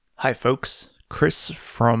Hi folks, Chris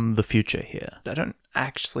from the future here. I don't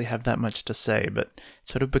actually have that much to say, but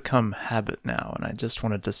it's sort of become habit now, and I just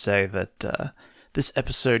wanted to say that this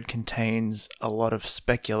episode contains a lot of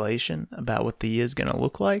speculation about what the year's going to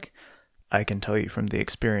look like. I can tell you from the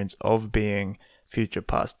experience of being future,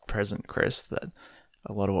 past, present Chris that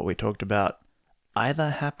a lot of what we talked about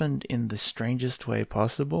either happened in the strangest way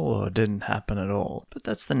possible or didn't happen at all. But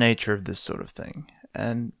that's the nature of this sort of thing,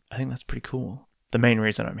 and I think that's pretty cool. The main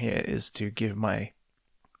reason I'm here is to give my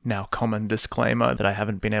now common disclaimer that I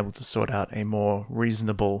haven't been able to sort out a more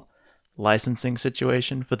reasonable licensing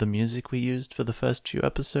situation for the music we used for the first few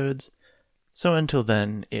episodes. So until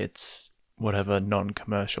then, it's whatever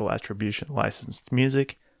non-commercial attribution licensed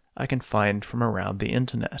music I can find from around the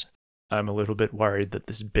internet. I'm a little bit worried that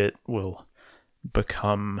this bit will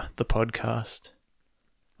become the podcast.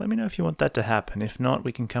 Let me know if you want that to happen. If not,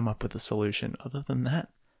 we can come up with a solution. Other than that,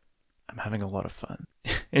 I'm having a lot of fun.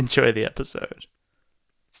 Enjoy the episode.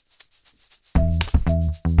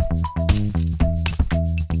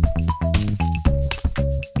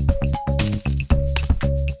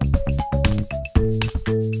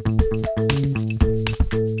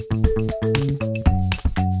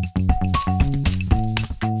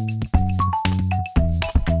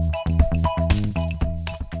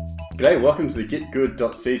 G'day, welcome to the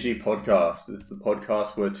GetGood.cg podcast. This is the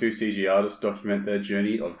podcast where two CG artists document their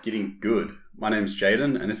journey of getting good. My name's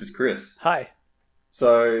Jaden, and this is Chris. Hi.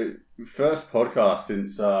 So, first podcast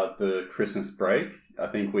since the Christmas break. I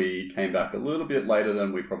think we came back a little bit later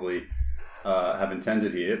than we probably have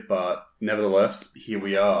intended here, but nevertheless, here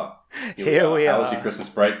we are. Here we are. How was your Christmas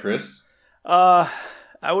break, Chris? I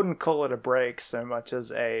wouldn't call it a break so much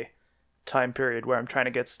as a time period where I'm trying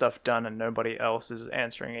to get stuff done and nobody else is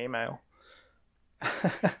answering email.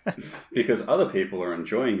 Because other people are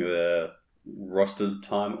enjoying their rostered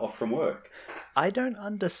time off from work. I don't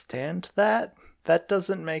understand that. That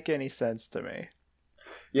doesn't make any sense to me.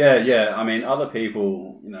 Yeah. I mean, other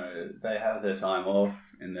people, they have their time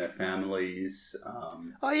off in their families.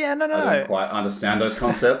 Oh yeah, no. I don't quite understand those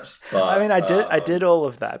concepts, but I mean, I did all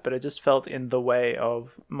of that, but it just felt in the way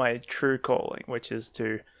of my true calling, which is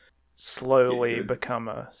to slowly become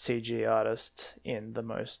a CG artist in the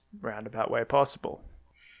most roundabout way possible.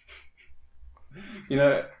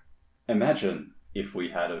 Imagine if we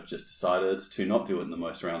had have just decided to not do it in the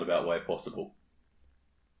most roundabout way possible.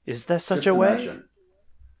 Is there such a way? Imagine.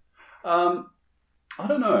 I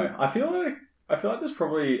don't know. I feel like there's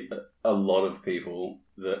probably a lot of people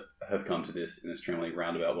that have come to this in extremely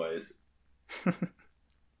roundabout ways.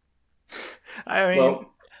 I mean,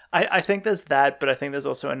 I think there's that, but I think there's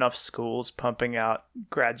also enough schools pumping out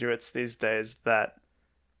graduates these days that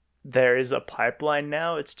there is a pipeline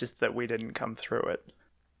now. It's just that we didn't come through it.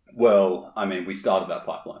 Well, I mean, we started that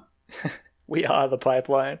pipeline. We are the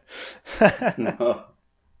pipeline.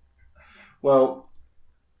 Well,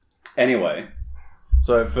 anyway,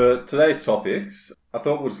 so for today's topics, I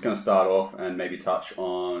thought we were just going to start off and maybe touch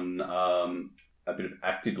on a bit of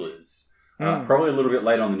ActiBliz. Probably a little bit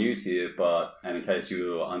late on the news here, and in case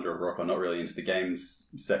you were under a rock or not really into the games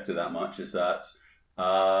sector that much, is that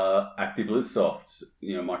ActiBlizsoft,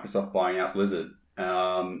 Microsoft buying out Blizzard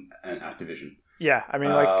and Activision. Yeah, I mean,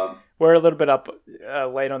 we're a little bit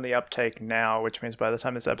late on the uptake now, which means by the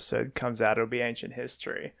time this episode comes out, it'll be ancient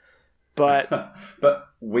history. But but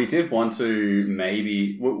we did want to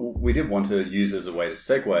use as a way to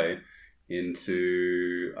segue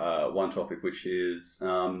into one topic, which is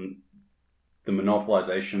the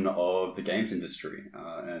monopolization of the games industry,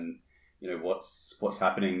 and what's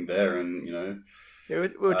happening there, and we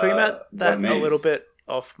were talking about that a little bit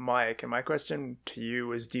off mic, and my question to you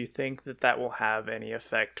was, do you think that will have any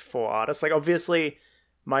effect for artists? Like, obviously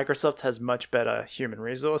Microsoft has much better human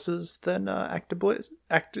resources than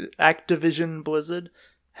Activision Blizzard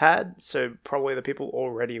had, so probably the people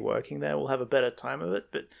already working there will have a better time of it.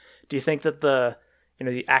 But do you think that the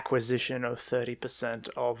acquisition of 30%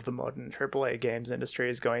 of the modern AAA games industry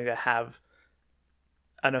is going to have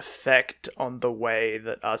an effect on the way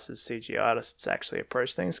that us as CG artists actually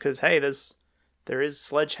approach things? Because, hey, there is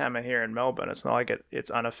Sledgehammer here in Melbourne. It's not like it's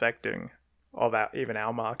unaffecting of even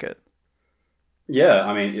our market. Yeah,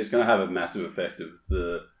 I mean, it's going to have a massive effect of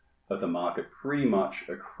the market pretty much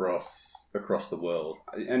across the world.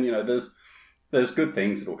 And, there's good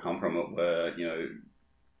things that will come from it where,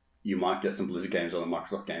 you might get some Blizzard games on the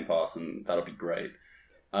Microsoft Game Pass, and that'll be great.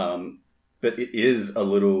 But it is a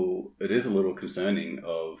little concerning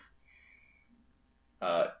of,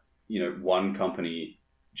 one company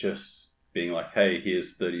just being like, "Hey,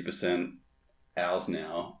 here's 30% ours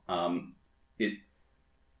now."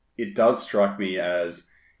 It does strike me as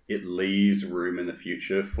it leaves room in the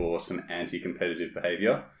future for some anti-competitive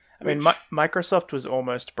behavior. I mean, Microsoft was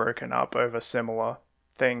almost broken up over similar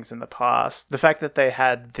things in the past. The fact that they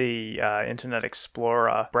had the Internet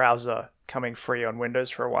Explorer browser coming free on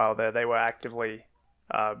Windows for a while there, they were actively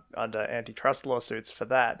under antitrust lawsuits for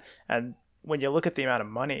that. And when you look at the amount of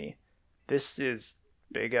money, this is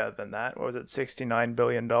bigger than that. What was it, $69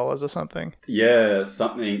 billion or something? Yeah,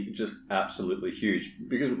 something just absolutely huge.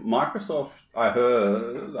 Because Microsoft, I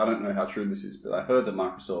don't know how true this is, but I heard that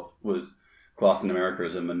Microsoft was classed in America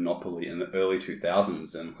as a monopoly in the early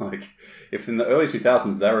 2000s. And like, if in the early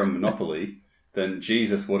 2000s they were a monopoly, then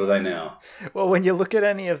Jesus, what are they now? Well, when you look at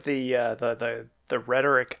any of the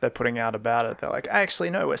rhetoric they're putting out about it, they're like, actually,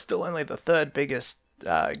 no, we're still only the third biggest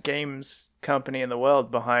games company in the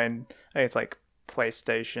world behind, I think it's like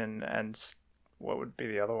PlayStation and what would be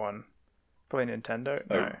the other one? Probably Nintendo?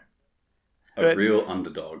 No. A real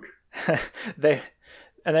underdog. They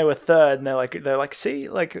were third, and they're like, see,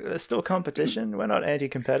 like there's still competition. We're not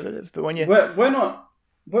anti-competitive, but when you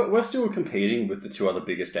we're still competing with the two other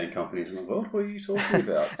biggest game companies in the world. What are you talking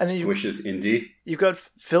about? And then Squish's Indie. You've got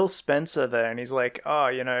Phil Spencer there, and he's like,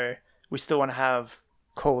 oh, we still want to have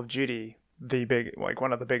Call of Duty,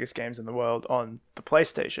 one of the biggest games in the world, on the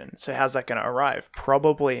PlayStation. So how's that going to arrive?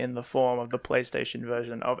 Probably in the form of the PlayStation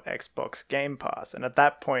version of Xbox Game Pass. And at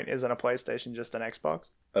that point, isn't a PlayStation just an Xbox?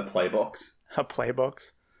 A Playbox. A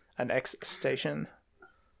Playbox. An X Station.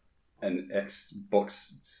 An Xbox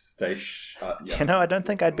Station. Yeah. I don't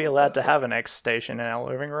think I'd be allowed to have an X Station in our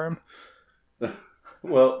living room.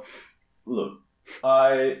 Well, look,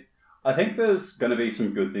 I think there's going to be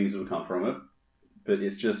some good things that will come from it, but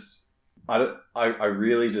it's just I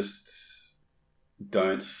really just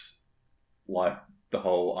don't like the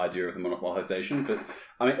whole idea of the monopolization. But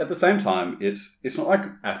I mean, at the same time, it's not like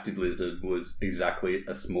Active Blizzard was exactly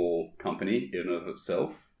a small company in and of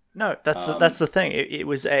itself. No, that's the thing. It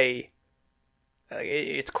was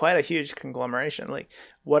it's quite a huge conglomeration. Like,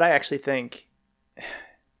 what I actually think,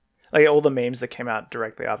 like all the memes that came out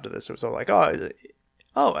directly after this, it was all like, oh,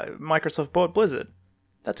 Microsoft bought Blizzard.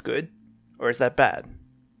 That's good, or is that bad?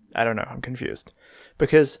 I don't know. I'm confused.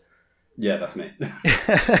 Because... Yeah, that's me.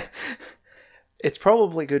 It's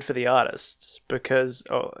probably good for the artists,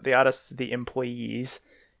 the employees,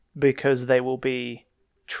 because they will be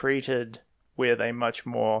treated with a much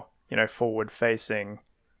more, forward-facing,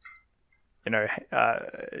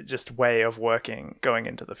 just way of working going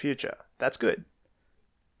into the future. That's good.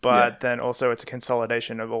 But then also it's a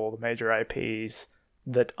consolidation of all the major IPs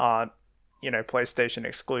that aren't, PlayStation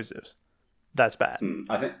exclusives. That's bad.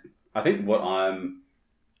 I think what I'm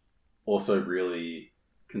also really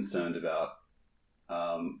concerned about,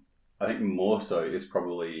 I think more so is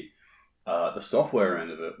probably the software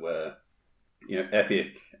end of it, where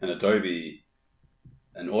Epic and Adobe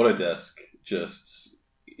and Autodesk just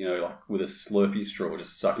like with a Slurpee straw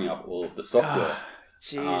just sucking up all of the software.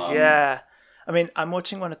 Jeez, yeah. I mean, I'm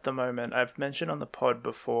watching one at the moment. I've mentioned on the pod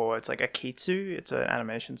before. It's like Akitsu. It's an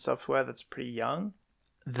animation software that's pretty young.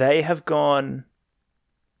 They have gone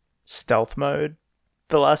stealth mode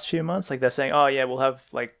the last few months. Like, they're saying, oh yeah, we'll have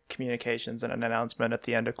like communications and an announcement at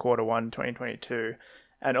the end of Q1 2022,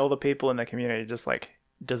 and all the people in the community just like,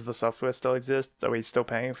 does the software still exist? Are we still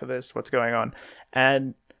paying for this? What's going on?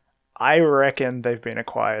 And I reckon they've been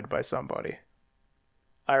acquired by somebody.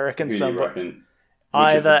 I reckon somebody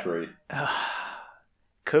either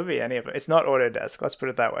could be any of it. It's not Autodesk, let's put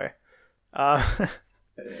it that way.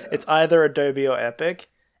 It's either Adobe or Epic.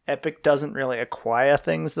 Epic doesn't really acquire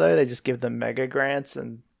things, though. They just give them mega grants,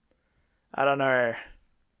 and I don't know.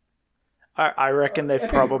 I reckon they've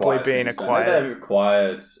probably been acquired. They've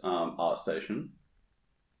acquired ArtStation.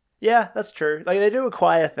 Yeah, that's true. Like, they do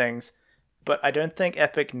acquire things, but I don't think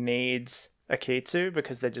Epic needs Akitsu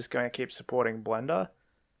because they're just going to keep supporting Blender.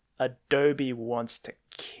 Adobe wants to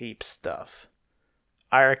keep stuff.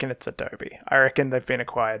 I reckon it's Adobe. I reckon they've been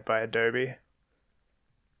acquired by Adobe.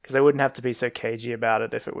 Because they wouldn't have to be so cagey about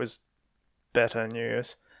it if it was better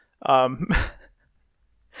news. But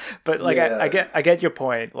like, yeah. I get your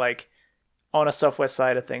point. Like, on a software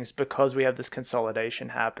side of things, because we have this consolidation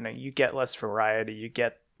happening, you get less variety. You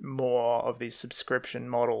get more of these subscription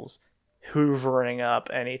models hoovering up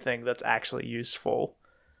anything that's actually useful.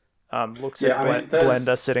 Looks at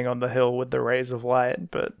Blender sitting on the hill with the rays of light,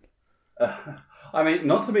 but I mean,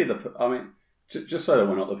 not to be just so that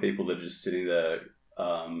we're not the people that are just sitting there,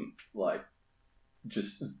 like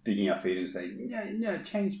just digging our feet and saying, yeah,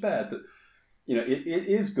 change bad. But it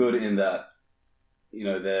is good in that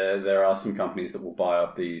there are some companies that will buy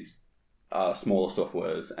up these smaller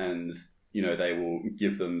softwares, and they will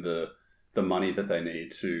give them the money that they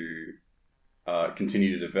need to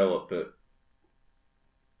continue to develop, but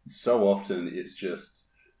so often it's just,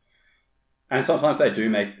 and sometimes they do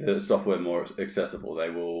make the software more accessible. They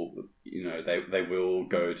will, they will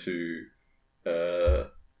go to, a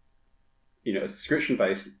subscription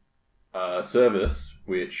based service,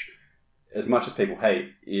 which, as much as people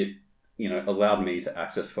hate it, allowed me to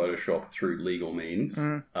access Photoshop through legal means.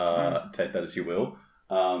 Take that as you will.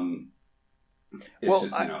 I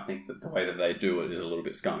think that the way that they do it is a little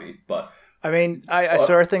bit scummy. But I mean, I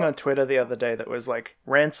saw a thing on Twitter the other day that was like,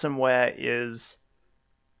 ransomware is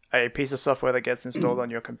a piece of software that gets installed on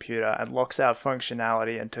your computer and locks out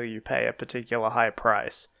functionality until you pay a particular high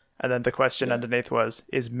price. And then the question underneath was,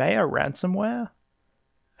 is Maya ransomware?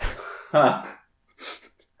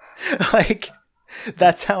 Like,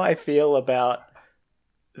 that's how I feel about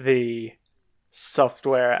the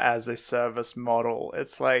software as a service model.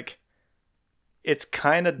 It's like, it's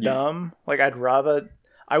kind of dumb. Like, I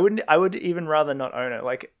would even rather not own it.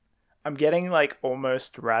 Like, I'm getting like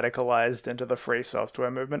almost radicalized into the free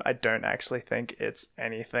software movement. I don't actually think it's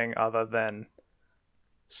anything other than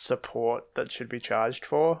support that should be charged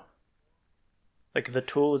for. Like, the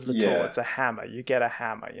tool is the tool. It's a hammer. You get a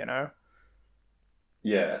hammer,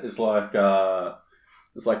 Yeah, it's like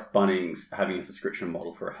Bunnings having a subscription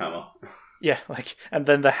model for a hammer. Yeah, and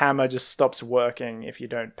then the hammer just stops working if you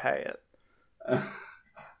don't pay it.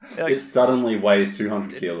 It suddenly weighs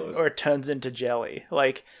 200 kilos. Or it turns into jelly.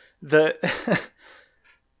 That's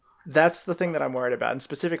the thing that I'm worried about. And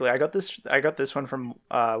specifically, I got this one from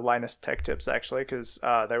Linus Tech Tips, actually, because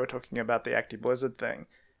they were talking about the Acti Blizzard thing.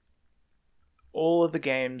 All of the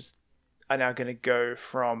games are now going to go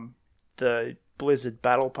from the Blizzard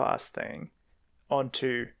Battle Pass thing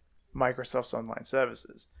onto Microsoft's online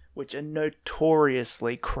services, which are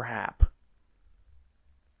notoriously crap.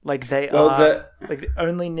 Like,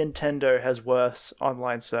 only Nintendo has worse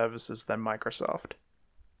online services than Microsoft.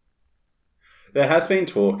 There has been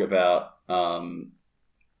talk about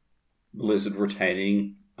Blizzard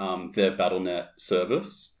retaining their Battle.net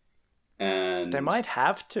service, and they might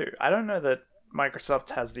have to. I don't know that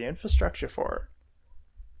Microsoft has the infrastructure for it.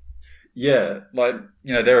 Yeah,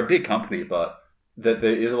 they're a big company, but that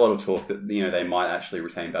there is a lot of talk that they might actually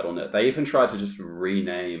retain Battle.net. They even tried to just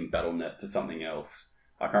rename Battle.net to something else.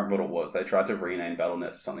 I can't remember what it was. They tried to rename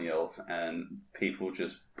Battle.net to something else, and people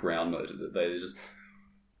just brown-nosed it. They just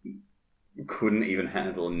couldn't even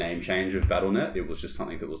handle a name change of Battle.net. It was just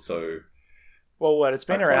something that was so... Well, it's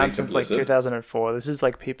been around since 2004. This is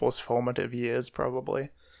people's formative years, probably.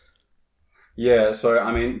 Yeah, so,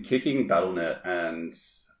 I mean, kicking Battle.net and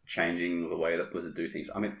changing the way that Blizzard do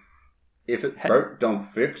things. I mean, if it broke, don't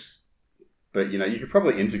fix. But, you could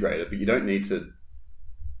probably integrate it, but you don't need to...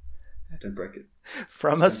 Don't break it.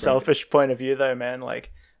 From a selfish point of view, though, man,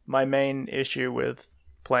 my main issue with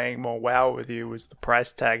playing more WoW with you was the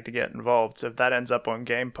price tag to get involved. So if that ends up on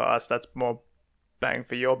Game Pass, that's more bang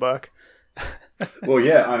for your buck. Well,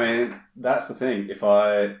 yeah, I mean, that's the thing.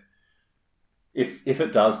 If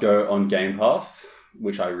it does go on Game Pass,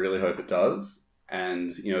 which I really hope it does,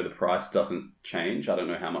 and, the price doesn't change, I don't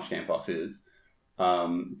know how much Game Pass is,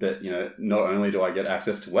 but, not only do I get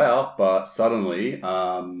access to WoW, but suddenly...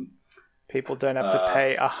 people don't have to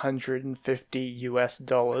pay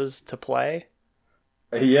 $150 to play.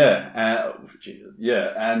 Yeah, Jesus,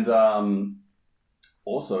 yeah, and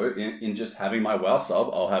also in just having my WoW sub,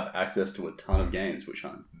 I'll have access to a ton of games, which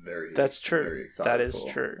I'm very excited That is for.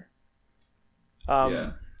 true.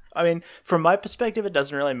 Yeah. I mean, from my perspective, it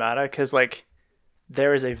doesn't really matter because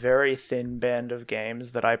there is a very thin band of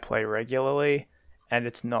games that I play regularly, and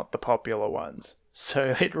it's not the popular ones,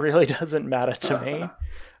 so it really doesn't matter to me.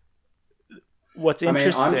 What's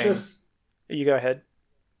interesting... You go ahead.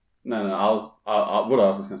 No. What I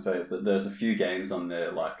was just going to say is that there's a few games on there,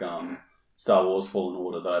 like Star Wars Fallen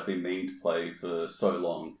Order, that I've been meaning to play for so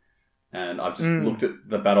long, and I've just looked at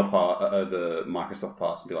the the Microsoft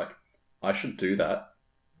Pass and be like, I should do that,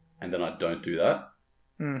 and then I don't do that.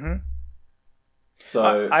 Mm-hmm.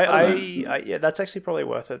 So yeah, that's actually probably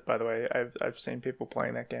worth it. By the way, I've seen people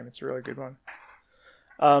playing that game. It's a really good one.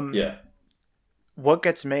 Yeah. What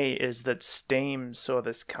gets me is that Steam saw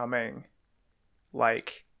this coming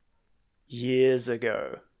years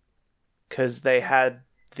ago, because they had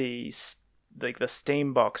the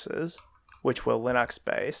Steam boxes, which were Linux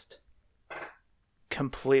based,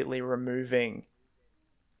 completely removing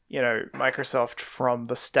Microsoft from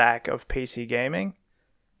the stack of PC gaming,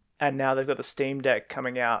 and now they've got the Steam Deck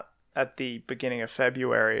coming out at the beginning of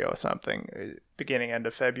February or something, end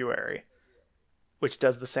of February, which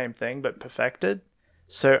does the same thing but perfected.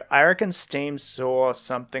 So I reckon Steam saw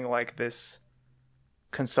something like this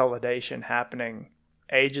consolidation happening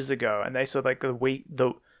ages ago, and they saw like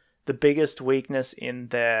the biggest weakness in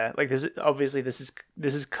their like this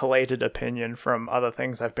is collated opinion from other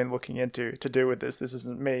things I've been looking into to do with this. This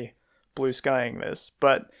isn't me blue skying this,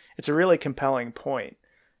 but it's a really compelling point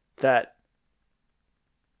that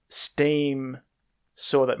Steam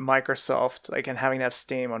saw that Microsoft, like, and having to have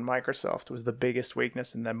Steam on Microsoft was the biggest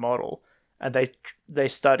weakness in their model, and they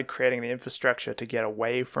started creating the infrastructure to get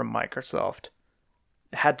away from Microsoft.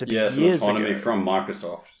 It had to be some years autonomy ago. from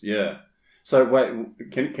Microsoft. Yeah. So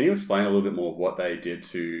wait, can you explain a little bit more what they did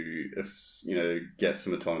to get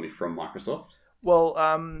some autonomy from Microsoft? Well,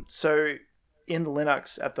 so in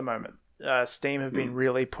Linux at the moment, Steam have been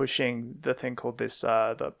really pushing the thing called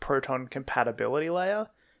the Proton compatibility layer,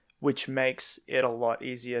 which makes it a lot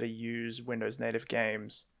easier to use Windows native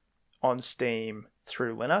games on Steam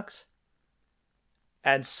through Linux.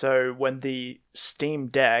 And so when the Steam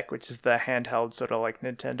Deck, which is the handheld sort of like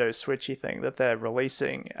Nintendo Switchy thing that they're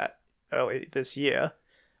releasing early this year,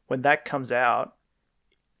 when that comes out,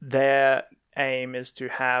 their aim is to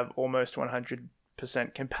have almost 100%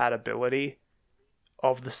 compatibility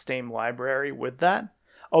of the Steam library with that.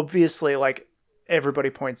 Obviously, like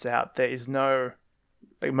everybody points out, there is no...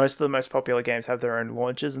 Like most of the most popular games have their own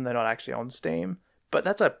launchers and they're not actually on Steam. But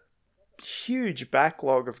that's a huge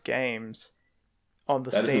backlog of games on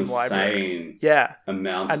the Steam library. Yeah.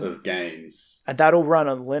 Amount of games. And that'll run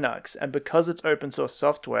on Linux. And because it's open source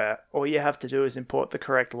software, all you have to do is import the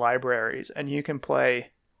correct libraries and you can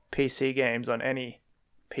play PC games on any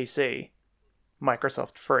PC,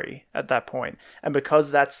 Microsoft free at that point. And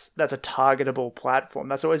because that's a targetable platform,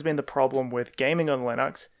 that's always been the problem with gaming on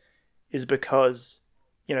Linux, is because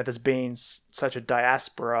there's been such a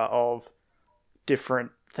diaspora of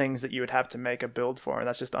different things that you would have to make a build for, and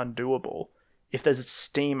that's just undoable. If there's a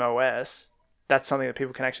Steam OS, that's something that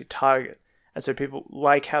people can actually target. And so people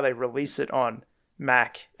like how they release it on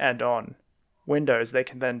Mac and on Windows, they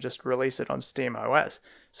can then just release it on Steam OS.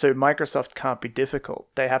 So Microsoft can't be difficult.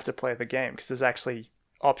 They have to play the game because there's actually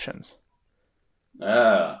options.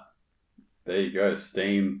 There you go.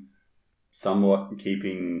 Steam somewhat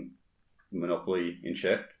keeping monopoly in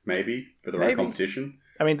check, maybe, for their own competition.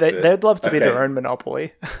 I mean, they'd love to be their own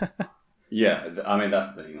monopoly. Yeah, I mean,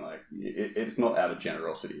 that's the thing. Like, it's not out of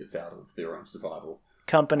generosity; it's out of their own survival.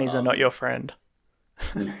 Companies are not your friend.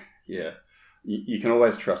 Yeah, you can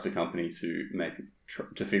always trust a company to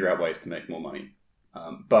figure out ways to make more money.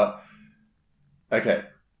 But okay,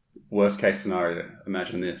 worst case scenario.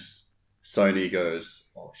 Imagine this: Sony goes,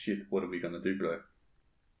 "Oh shit, what are we gonna do, bro?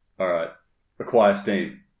 All right, acquire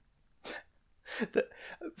Steam."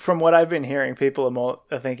 From what I've been hearing, people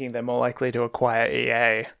are thinking they're more likely to acquire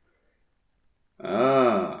EA.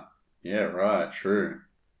 Yeah, right, true.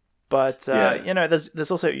 But there's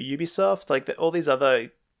also Ubisoft, like all these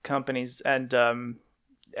other companies, and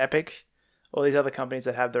Epic, all these other companies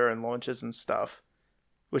that have their own launches and stuff,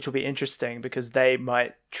 which will be interesting because they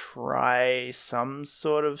might try some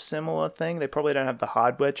sort of similar thing. They probably don't have the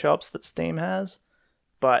hardware chops that Steam has,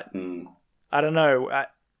 but I don't know.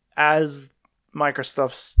 As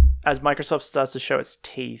Microsoft starts to show its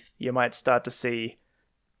teeth, you might start to see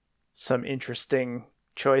some interesting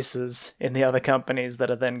choices in the other companies that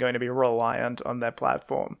are then going to be reliant on their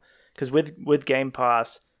platform. Because with Game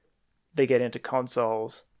Pass, they get into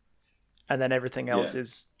consoles, and then everything else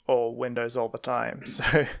is all Windows all the time.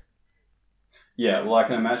 So, yeah, well, I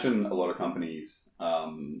can imagine a lot of companies,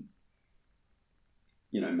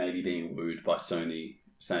 maybe being wooed by Sony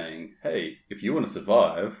saying, "Hey, if you want to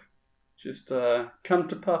survive, just come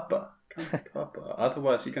to Papa. Come to Papa.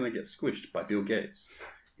 Otherwise, you're going to get squished by Bill Gates.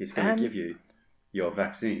 He's going to give you your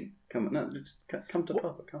vaccine. Come to Papa. Come to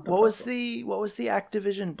what Papa." Was the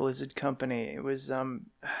Activision Blizzard company? It was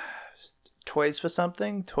Toys for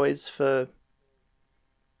something. Toys for,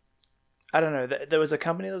 I don't know. There was a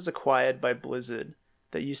company that was acquired by Blizzard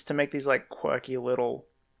that used to make these like quirky little,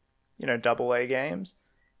 AA games,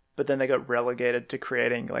 but then they got relegated to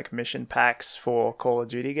creating like mission packs for Call of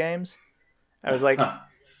Duty games. I was like,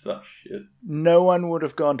 such shit. No one would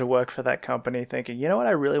have gone to work for that company thinking, you know what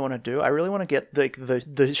I really want to do? I really want to get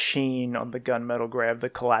the sheen on the gunmetal grab, the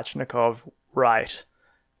Kalashnikov right.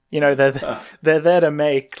 They're there to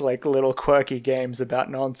make like little quirky games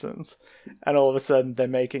about nonsense, and all of a sudden they're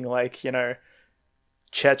making like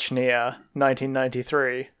Chechnya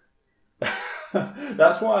 1993.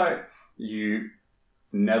 That's why you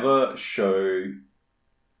never show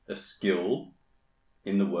a skill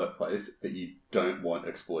in the workplace that you don't want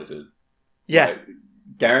exploited. Yeah. Like,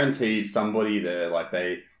 guaranteed somebody there, like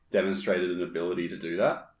they demonstrated an ability to do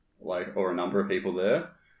that, like, or a number of people there,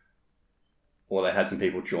 or they had some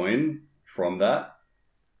people join from that,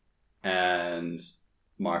 and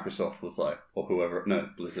Microsoft was like, or whoever, no,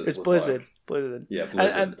 Blizzard It's was Blizzard. like, Blizzard. yeah,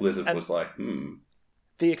 Blizzard. And, Blizzard and was like,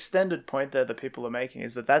 the extended point there that people are making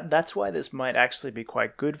is that's why this might actually be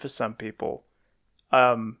quite good for some people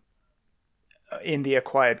in the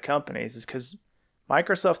acquired companies, is because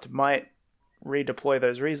Microsoft might redeploy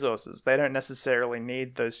those resources. They don't necessarily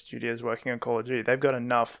need those studios working on Call of Duty. They've got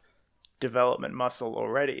enough development muscle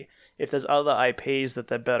already. If there's other IPs that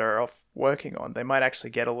they're better off working on, they might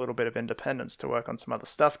actually get a little bit of independence to work on some other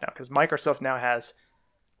stuff now, because Microsoft now has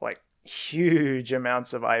like huge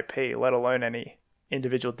amounts of IP, let alone any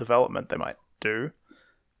individual development they might do.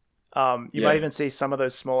 You might even see some of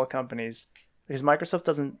those smaller companies, because Microsoft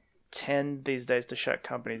doesn't tend these days to shut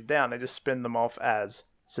companies down. They just spin them off as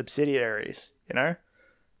subsidiaries, you know?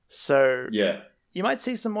 So yeah. you might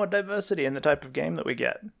see some more diversity in the type of game that we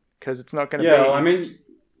get, because it's not going to Yeah, be... well, I mean,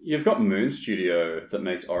 you've got Moon Studio that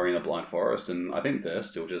makes Ori and the Blind Forest, and I think they're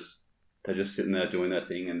still just... They're just sitting there doing their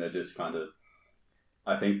thing, and they're just kind of...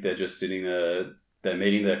 I think they're just sitting there... They're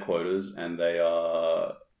meeting their quotas, and they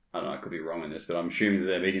are... I don't know, I could be wrong in this, but I'm assuming that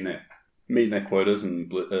they're meeting their quotas, and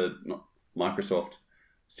Microsoft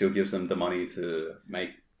still gives them the money to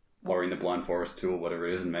make Ori and the Blind Forest 2 or whatever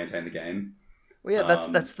it is and maintain the game. Well, yeah,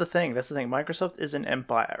 that's the thing. That's the thing. Microsoft is an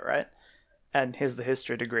empire, right? And here's the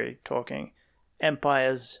history degree talking.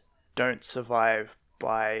 Empires don't survive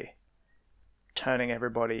by turning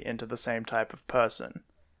everybody into the same type of person.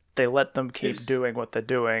 They let them keep doing what they're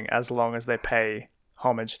doing as long as they pay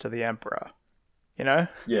homage to the emperor. You know?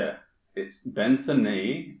 Yeah. It's bend the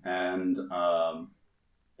knee and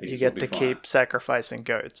you get to keep sacrificing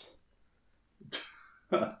goats.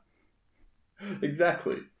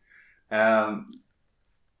 Exactly. Well,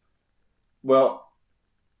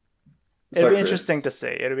 it'll be interesting to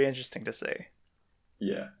see.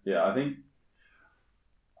 Yeah.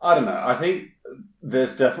 I don't know. I think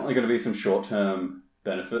there's definitely going to be some short-term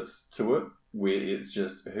benefits to it. It's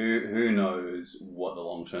just who knows what the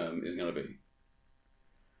long term is going to be.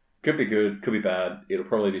 Could be good, could be bad. It'll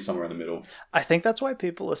probably be somewhere in the middle. I think that's why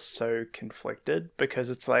people are so conflicted,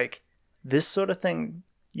 because it's like this sort of thing,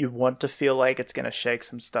 you want to feel like it's going to shake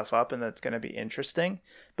some stuff up and that it's going to be interesting.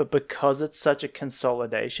 But because it's such a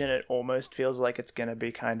consolidation, it almost feels like it's going to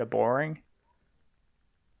be kind of boring.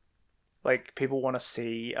 Like, people want to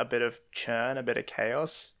see a bit of churn, a bit of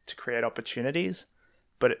chaos to create opportunities.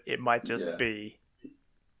 But it might just be,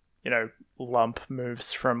 lump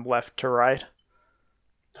moves from left to right.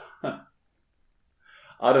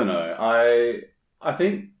 I don't know. I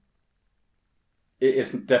think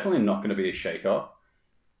it's definitely not going to be a shake-up.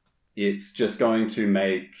 It's just going to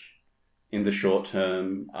make, in the short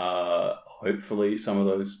term, hopefully some of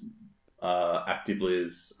those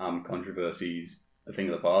ActiBliz controversies a thing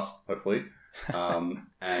of the past, hopefully. And...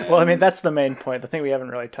 Well, I mean, that's the main point. The thing we haven't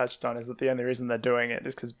really touched on is that the only reason they're doing it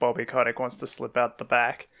is because Bobby Kotick wants to slip out the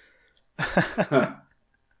back.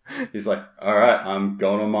 He's like, all right, I'm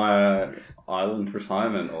going on my island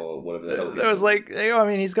retirement or whatever the hell. There was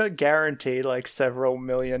he's got guaranteed like several $1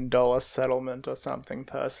 million settlement or something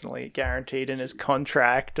personally guaranteed in his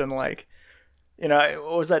contract, and like,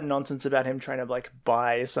 what was that nonsense about him trying to like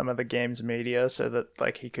buy some of the game's media so that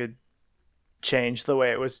like he could change the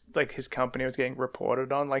way it was like his company was getting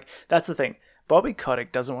reported on? Like, that's the thing. Bobby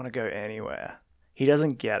Kotick doesn't want to go anywhere. He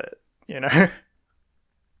doesn't get it,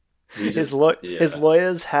 His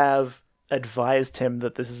lawyers have advised him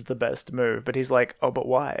that this is the best move, but he's like, oh, but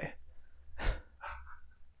why?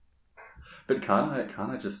 But can't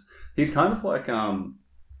I just... He's kind of like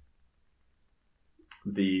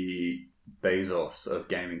the Bezos of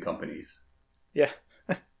gaming companies. Yeah.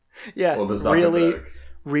 Yeah. Or the Zuckerberg. Really,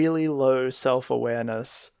 really low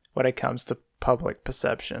self-awareness when it comes to public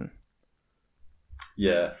perception.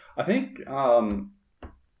 Yeah. I think...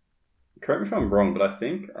 correct me if I'm wrong, but I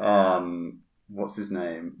think, what's his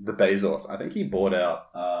name? The Bezos. I think he bought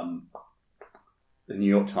out the New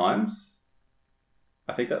York Times.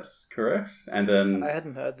 I think that's correct. And then... I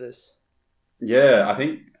hadn't heard this. Yeah,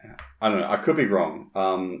 I don't know, I could be wrong.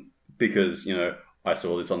 Because, I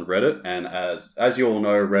saw this on Reddit, and as you all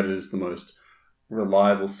know, Reddit is the most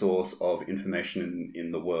reliable source of information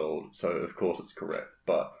in the world. So, of course, it's correct.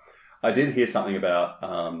 But I did hear something about...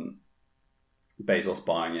 Bezos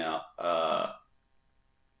buying out, I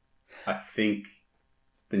think,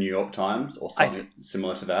 the New York Times or something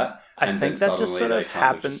similar to that. I think that just sort of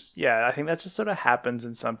happens. Yeah, I think that just sort of happens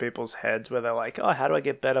in some people's heads where they're like, oh, how do I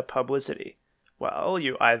get better publicity? Well,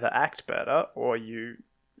 you either act better or you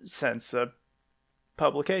censor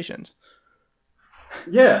publications.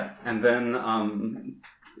 Yeah, and then,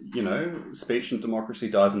 speech and democracy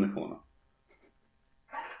dies in the corner.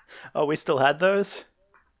 Oh, we still had those?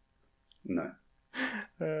 No.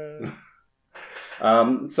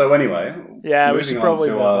 So anyway, yeah, we should probably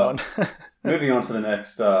move on. moving on to the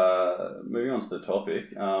next, moving on to the topic.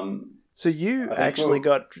 So you actually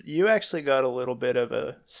got a little bit of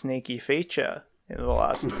a sneaky feature in the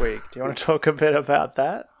last week. Do you want to talk a bit about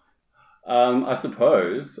that? I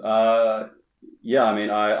suppose. Yeah, I mean,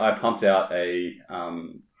 I pumped out a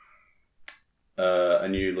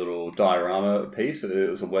new little diorama piece. It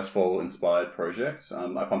was a Westfall inspired project.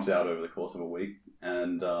 I pumped it out over the course of a week,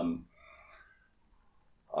 and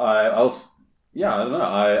I was, yeah, I don't know.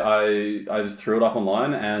 I just threw it up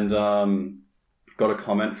online and got a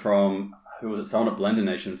comment from, who was it? Someone at Blender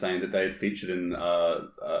Nation saying that they had featured in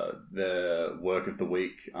their work of the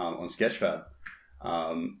week on Sketchfab.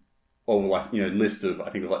 Or like, list of, I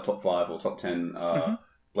think it was like top 5 or top 10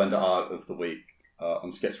 Blender art of the week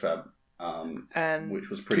on Sketchfab, and which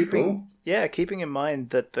was pretty cool. Yeah, keeping in mind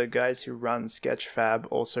that the guys who run Sketchfab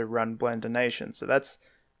also run Blender Nation, so that's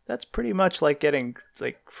pretty much like getting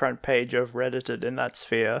like front page of Reddited in that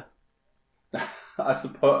sphere. I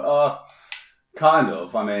suppose, kind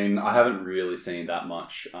of. I mean, I haven't really seen that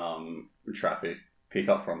much traffic pick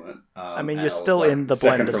up from it. I mean, you're still in the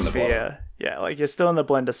Blender sphere. Yeah, like you're still in the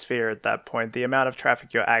Blender sphere at that point. The amount of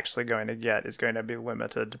traffic you're actually going to get is going to be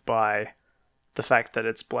limited by the fact that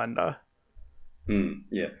it's Blender.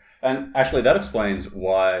 Yeah. And actually that explains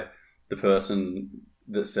why the person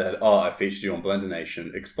that said, I featured you on Blender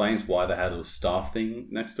Nation, explains why they had a staff thing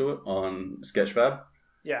next to it on Sketchfab.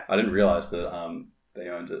 Yeah. I didn't realise that they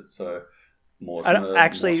owned it, so more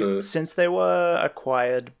since they were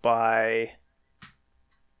acquired by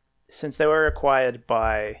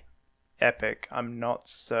Epic, I'm not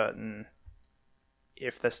certain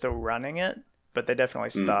if they're still running it, but they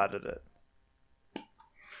definitely started it.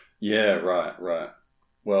 Yeah, right.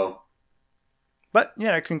 Well, but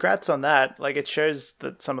congrats on that. Like, it shows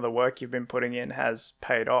that some of the work you've been putting in has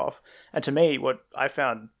paid off. And to me, what I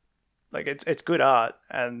found, like, it's good art,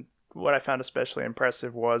 and what I found especially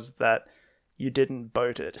impressive was that you didn't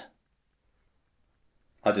boat it.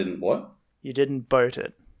 I didn't what? You didn't boat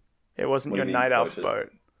it. It wasn't your Night Elf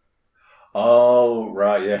boat. Oh,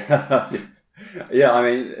 right, yeah. Yeah, I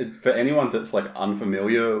mean, for anyone that's like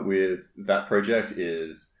unfamiliar with that project,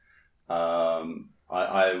 is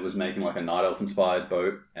I was making like a Night Elf inspired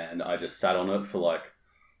boat, and I just sat on it for like,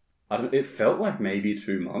 it felt like maybe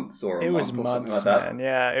 2 months or a month or something like that. Man.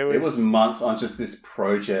 Yeah, it was months on just this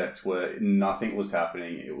project where nothing was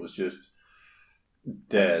happening. It was just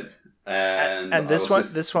dead, and this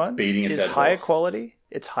one beating a is dead higher horse. quality.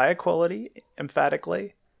 It's higher quality,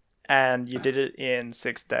 emphatically, and you did it in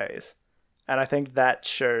 6 days. And I think that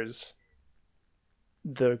shows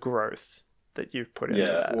the growth that you've put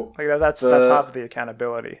into that. Well, like that's half of the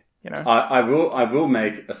accountability, I will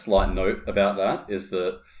make a slight note about that, is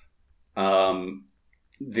that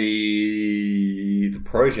the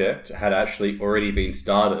project had actually already been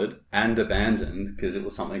started and abandoned, because it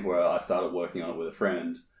was something where I started working on it with a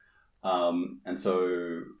friend, and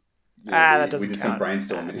so that doesn't we did count. some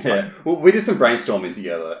brainstorming. Yeah, well, we did some brainstorming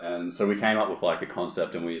together, and so we came up with like a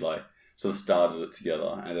concept, and we like sort of started it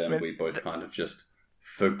together, and then we both kind of just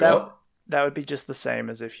forgot. That would be just the same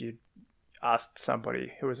as if you asked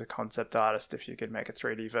somebody who was a concept artist if you could make a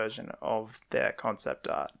 3D version of their concept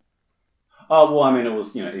art. Oh, well, I mean, it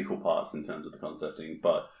was, equal parts in terms of the concepting,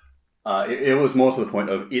 but it was more to the point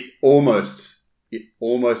of it almost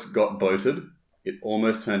got boated. It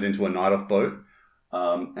almost turned into a Night Elf boat.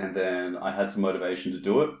 And then I had some motivation to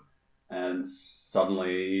do it, and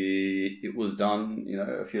suddenly it was done,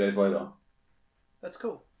 a few days later. That's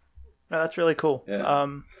cool. No, that's really cool. Yeah.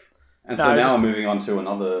 I'm moving on to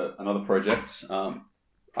another project.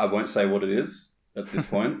 I won't say what it is at this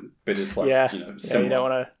point, but it's like, similar. You don't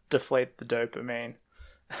want to deflate the dopamine.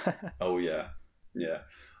 Oh, yeah. Yeah.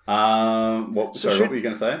 What were you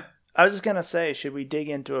going to say? I was just going to say, should we dig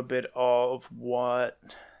into a bit of what...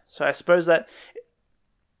 So I suppose that,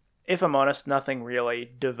 if I'm honest, nothing really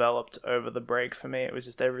developed over the break for me. It was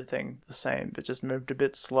just everything the same, but just moved a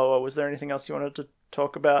bit slower. Was there anything else you wanted to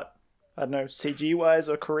talk about, I don't know, CG-wise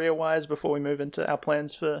or career-wise, before we move into our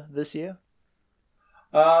plans for this year?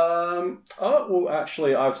 Well,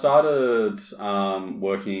 actually, I've started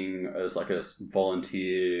working as like a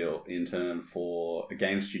volunteer or intern for a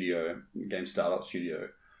game startup studio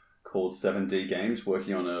called 7D Games,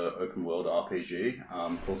 working on an open world RPG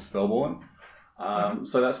called Spellborn.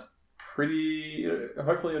 So that's pretty.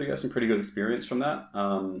 Hopefully, you'll get some pretty good experience from that.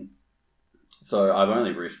 So I've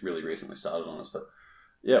only really recently started on it. So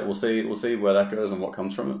yeah, we'll see where that goes and what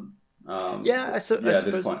comes from it. I suppose. At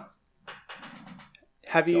this point.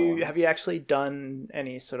 Have Go you on. have you actually done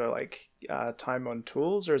any sort of like time on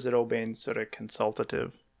tools, or has it all been sort of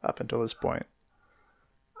consultative up until this point?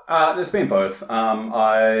 There's been both.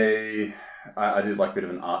 I did like a bit of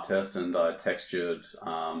an art test, and I textured.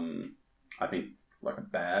 I think like a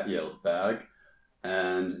bag. Yeah, it was a bag.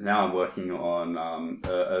 And now I'm working on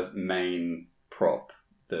a main prop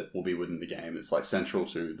that will be within the game. It's like central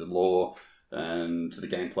to the lore and to the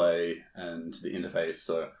gameplay and to the interface.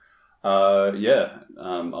 So,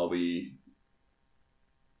 I'll be.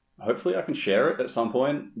 Hopefully, I can share it at some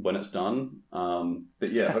point when it's done.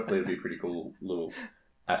 But yeah, hopefully, it'll be a pretty cool little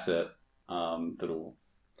asset that'll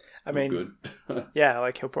I look mean, good. yeah,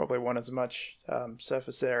 like he'll probably want as much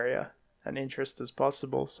surface area and interest as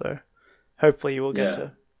possible. So hopefully you will get Yeah.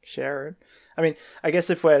 to share it. I mean, I guess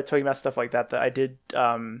if we're talking about stuff like that I did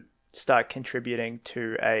start contributing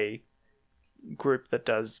to a group that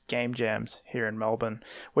does game jams here in Melbourne,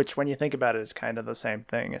 which when you think about it is kind of the same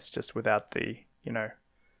thing. It's just without the,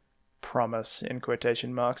 promise in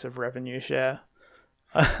quotation marks of revenue share.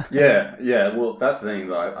 Yeah. Well, that's the thing.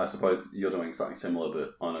 That I suppose you're doing something similar,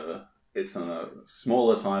 but it's on a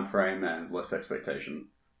smaller time frame and less expectation.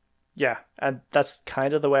 Yeah, and that's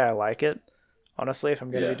kind of the way I like it. Honestly, if I'm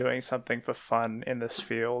going to Yeah. be doing something for fun in this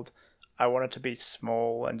field, I want it to be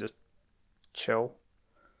small and just chill.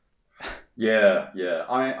 Yeah.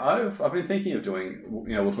 I've been thinking of doing.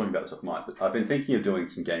 We're talking about this off mic, but I've been thinking of doing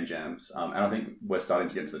some game jams, and I think we're starting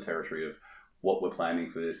to get into the territory of what we're planning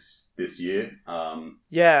for this year.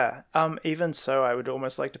 Yeah, even so, I would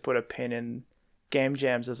almost like to put a pin in game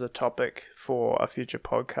jams as a topic for a future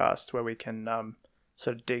podcast where we can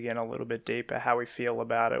sort of dig in a little bit deeper how we feel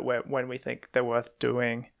about it, when we think they're worth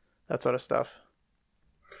doing, that sort of stuff.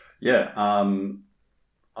 Yeah.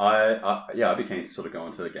 I'd be keen to sort of go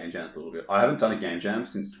into the game jams a little bit. I haven't done a game jam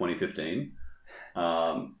since 2015,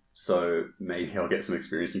 so maybe I'll get some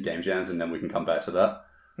experience in game jams, and then we can come back to that.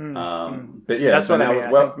 But yeah, That's so what I now,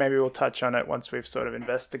 mean. I think maybe we'll touch on it once we've sort of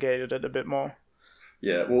investigated it a bit more.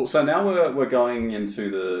 yeah. Well, so now we're going into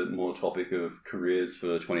the more topic of careers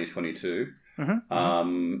for 2022,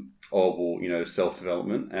 or self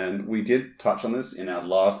development, and we did touch on this in our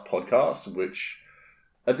last podcast, which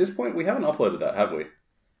at this point we haven't uploaded that, have we?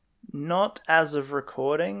 Not as of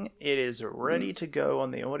recording. It is ready to go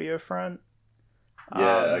on the audio front.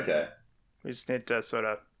 Yeah. Okay. We just need to sort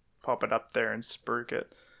of pop it up there and spruik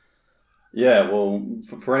it. Yeah. Well,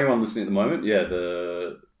 for anyone listening at the moment, yeah,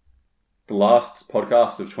 the last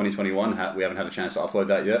podcast of 2021, we haven't had a chance to upload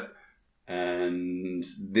that yet, and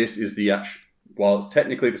this is the actual. While it's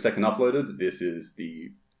technically the second uploaded, this is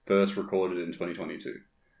the first recorded in 2022.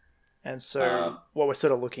 And so what we're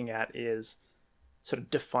sort of looking at is sort of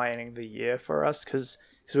defining the year for us, because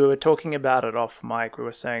we were talking about it off mic. We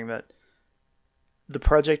were saying that the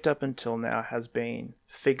project up until now has been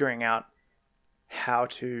figuring out how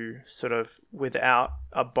to sort of, without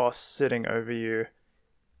a boss sitting over you,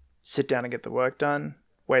 sit down and get the work done,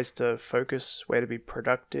 ways to focus, way to be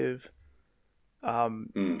productive,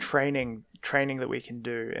 training that we can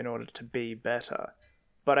do in order to be better.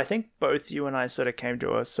 But I think both you and I sort of came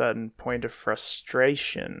to a certain point of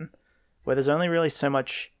frustration where there's only really so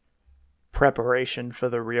much preparation for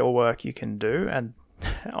the real work you can do, and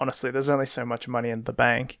honestly, there's only so much money in the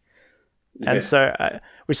bank. Yeah. And so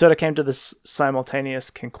we sort of came to this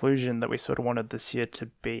simultaneous conclusion that we sort of wanted this year to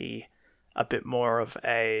be a bit more of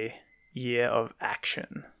a year of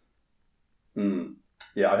action.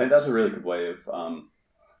 Yeah, I think that's a really good way of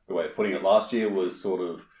putting it. Last year was sort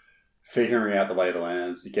of figuring out the lay of the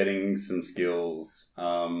lands, getting some skills,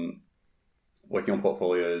 working on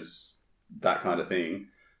portfolios, that kind of thing,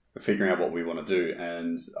 figuring out what we want to do.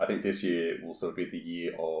 And I think this year will sort of be the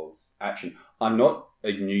year of action. I'm not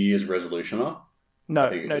a New Year's resolutioner. No,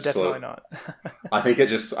 definitely not. I think it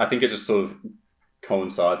just sort of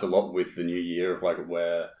coincides a lot with the new year of like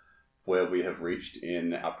where we have reached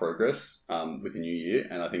in our progress with the new year,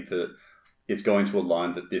 and I think that it's going to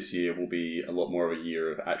align that this year will be a lot more of a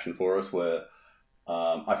year of action for us. Where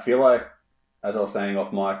I feel like, as I was saying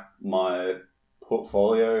off my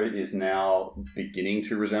portfolio is now beginning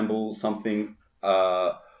to resemble something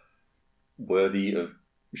worthy of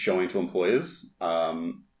showing to employers,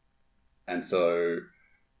 and so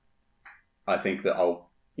I think that I'll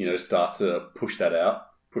start to push that out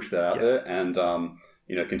there, and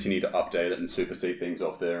continue to update it and supersede things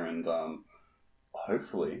off there, and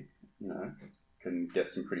hopefully can get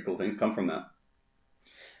some pretty cool things come from that.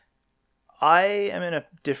 I am in a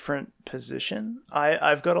different position.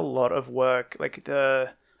 I've got a lot of work, like over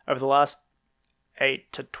the last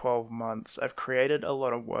 8 to 12 months, I've created a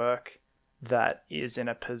lot of work that is in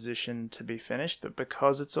a position to be finished, but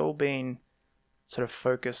because it's all been sort of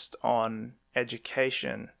focused on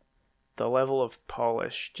education, the level of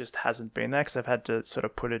polish just hasn't been there because I've had to sort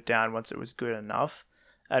of put it down once it was good enough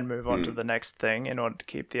and move on to the next thing in order to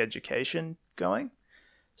keep the education going.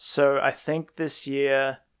 So I think this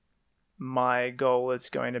year my goal is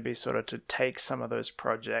going to be sort of to take some of those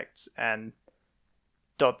projects and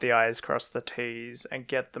dot the I's, cross the T's, and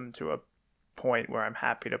get them to a point where I'm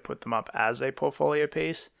happy to put them up as a portfolio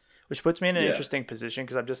piece, which puts me in an interesting position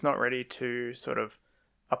because I'm just not ready to sort of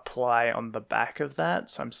apply on the back of that.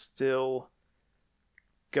 So I'm still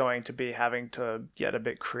going to be having to get a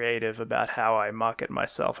bit creative about how I market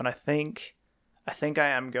myself. And I think I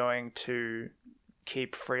am going to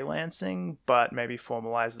keep freelancing, but maybe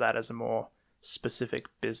formalize that as a more specific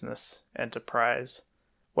business enterprise.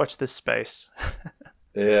 Watch this space.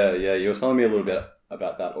 Yeah. You were telling me a little bit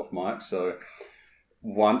about that off mic. So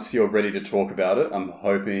once you're ready to talk about it, I'm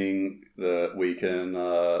hoping that we can,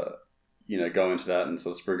 go into that and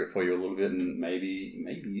sort of sprig it for you a little bit, and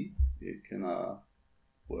maybe it can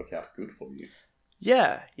work out good for you.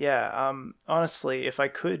 Yeah. Honestly, if I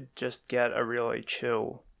could just get a really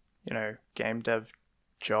chill, game dev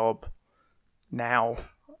job now,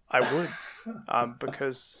 I would,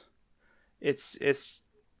 because it's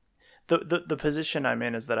the position I'm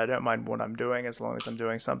in is that I don't mind what I'm doing as long as I'm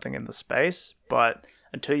doing something in the space. But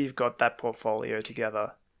until you've got that portfolio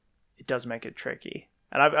together, it does make it tricky.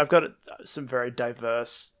 And I've got some very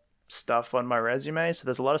diverse stuff on my resume, so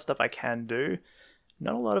there's a lot of stuff I can do,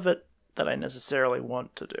 not a lot of it that I necessarily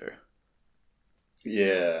want to do.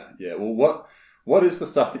 Yeah. Well, what is the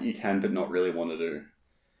stuff that you can but not really want to do?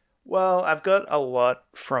 Well, I've got a lot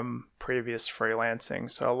from previous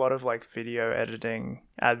freelancing, so a lot of like video editing,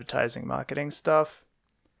 advertising, marketing stuff.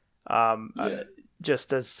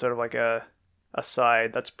 Just as sort of like a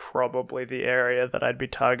aside, that's probably the area that I'd be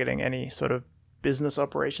targeting any sort of business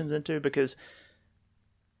operations into, because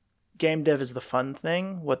game dev is the fun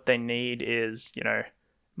thing. What they need is,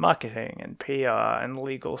 marketing and PR and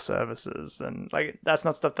legal services, and like that's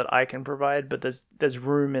not stuff that I can provide, but there's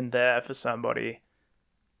room in there for somebody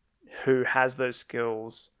who has those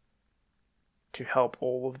skills to help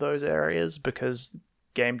all of those areas, because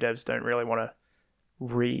game devs don't really want to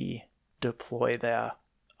redeploy their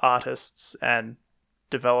artists and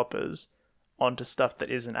developers onto stuff that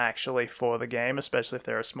isn't actually for the game, especially if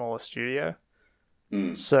they're a smaller studio.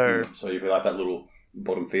 So you'd be like that little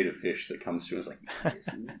bottom feeder fish that comes to us like, yes,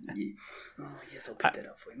 I'll pick that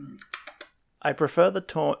up for you. I prefer the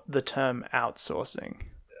term outsourcing.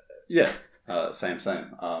 Yeah, same.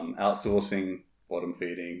 Outsourcing, bottom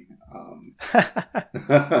feeding. I'm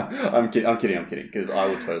kidding, because I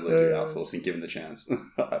would totally do outsourcing given the chance.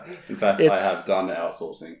 In fact, I have done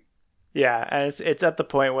outsourcing. Yeah, and it's at the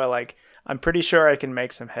point where like I'm pretty sure I can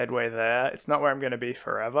make some headway there. It's not where I'm going to be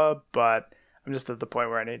forever, but I'm just at the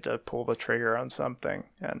point where I need to pull the trigger on something.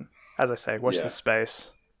 And as I say, watch the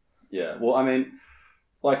space. Yeah, well, I mean,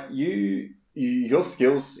 like your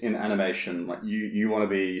skills in animation, like you want to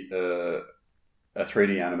be a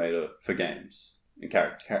 3D animator for games, and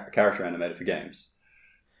character animator for games.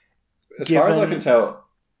 As far as I can tell,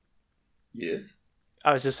 yes.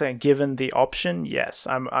 I was just saying, given the option, yes,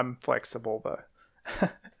 I'm flexible though.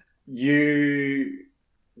 You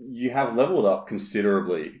have leveled up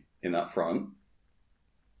considerably in that front,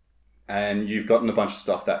 and you've gotten a bunch of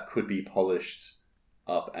stuff that could be polished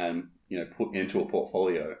up and put into a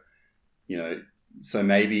portfolio. So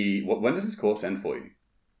maybe when does this course end for you?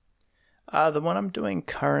 The one I'm doing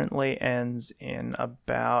currently ends in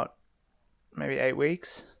about maybe 8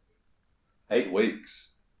 weeks. 8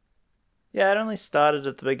 weeks. Yeah, it only started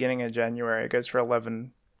at the beginning of January. It goes for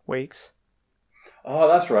 11 weeks. Oh,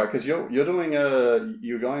 that's right. Because you're going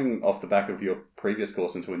off the back of your previous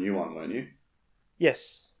course into a new one, weren't you?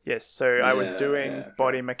 Yes. So I was doing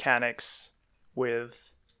body mechanics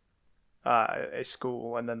with a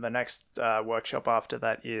school, and then the next workshop after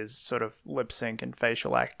that is sort of lip sync and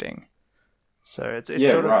facial acting. So it's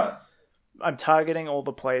sort of right. I'm targeting all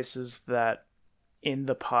the places that in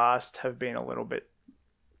the past have been a little bit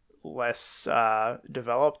less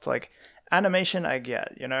developed. Like animation, I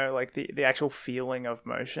get, like the actual feeling of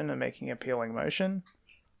motion and making appealing motion,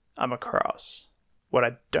 I'm across. What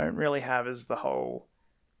I don't really have is the whole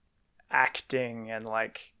acting and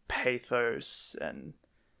like pathos and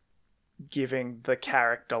giving the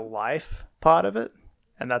character life part of it,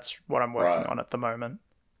 and that's what I'm working on at the moment.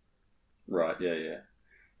 Right.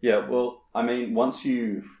 Yeah. Well, I mean, once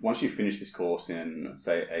you finish this course in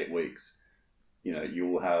say 8 weeks, you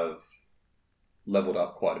will have leveled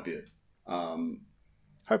up quite a bit.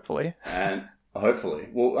 Hopefully.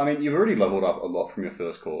 Well, I mean, you've already leveled up a lot from your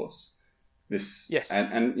first course, This Yes.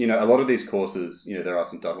 and you know, a lot of these courses, you know, there are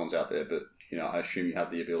some dud ones out there, but you know, I assume you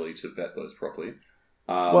have the ability to vet those properly.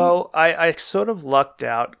 Well, I sort of lucked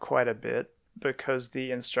out quite a bit because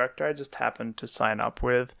the instructor I just happened to sign up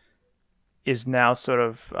with is now sort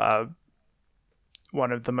of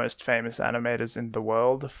one of the most famous animators in the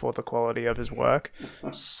world for the quality of his work.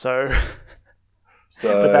 So,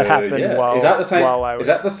 So, but that happened yeah, while is that the same? while I was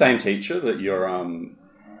Is that the same teacher that you're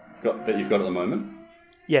that you've got at the moment?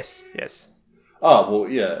 yes, yes. Oh well,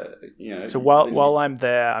 yeah, you know. So Then while I'm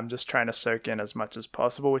there, I'm just trying to soak in as much as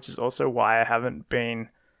possible, which is also why I haven't been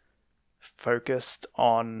focused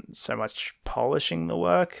on so much polishing the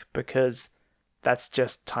work because that's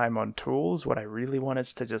just time on tools. What I really want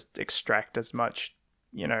is to just extract as much,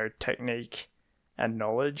 technique and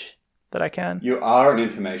knowledge that I can, you are an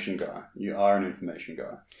information guy. You are an information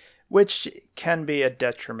guy. which can be a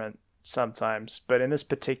detriment sometimes. But in this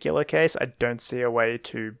particular case, I don't see a way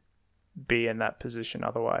to be in that position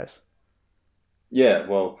otherwise. Yeah,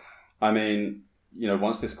 well, I mean, you know,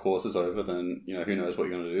 once this course is over, then you know who knows what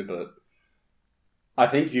you're going to do. But I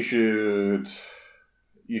think you should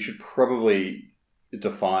probably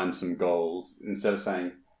define some goals instead of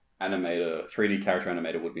saying animator, 3D character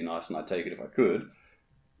animator would be nice, and I'd take it if I could.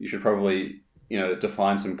 You should probably, you know,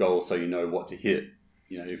 define some goals so you know what to hit.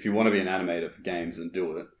 You know, if you want to be an animator for games, then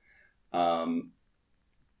do it.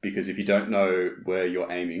 Because if you don't know where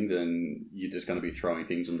you're aiming, then you're just going to be throwing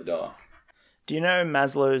things in the dark. Do you know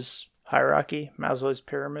Maslow's hierarchy, Maslow's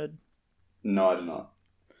pyramid? No, I do not.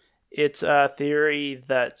 It's a theory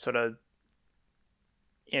that sort of,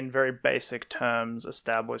 in very basic terms,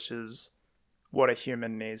 establishes what a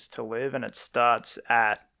human needs to live, and it starts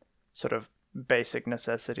at sort of basic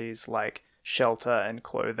necessities like shelter and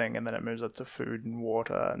clothing, and then it moves up to food and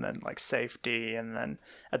water, and then like safety, and then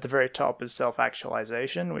at the very top is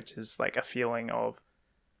self-actualization, which is like a feeling of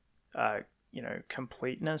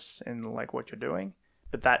completeness in like what you're doing.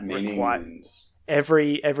 But that requires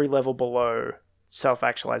every level below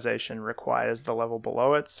self-actualization requires the level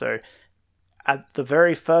below it. So at the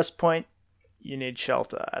very first point you need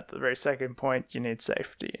shelter, at the very second point you need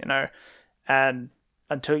safety, and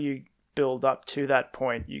until you build up to that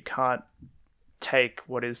point you can't take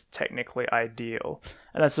what is technically ideal.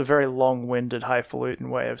 And that's a very long-winded, highfalutin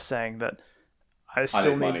way of saying that I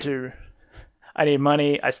need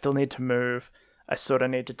money, I still need to move, I sort of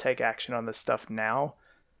need to take action on this stuff now.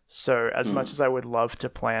 So as much as I would love to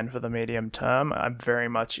plan for the medium term, I'm very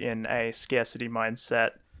much in a scarcity mindset.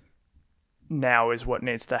 Now is what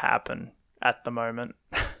needs to happen at the moment.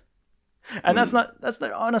 And that's not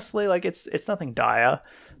honestly, like, it's nothing dire,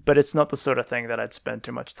 but it's not the sort of thing that I'd spend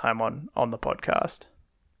too much time on the podcast.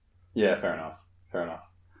 Yeah, fair enough.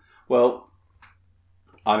 Well,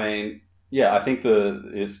 I mean, yeah, I think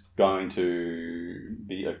it's going to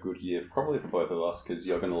be a good year, probably for both of us, because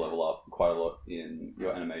you're going to level up quite a lot in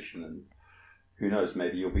your animation, and who knows,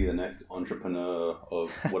 maybe you'll be the next entrepreneur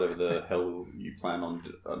of whatever the hell you plan on,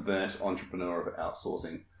 the next entrepreneur of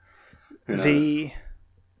outsourcing. Who knows?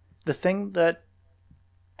 The thing that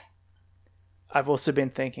I've also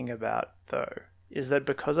been thinking about, though, is that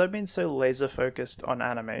because I've been so laser focused on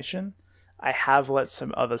animation, I have let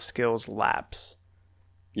some other skills lapse.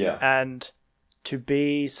 Yeah. And to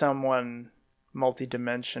be someone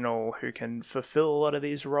multidimensional who can fulfill a lot of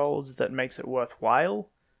these roles that makes it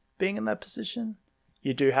worthwhile being in that position,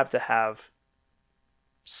 you do have to have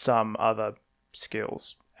some other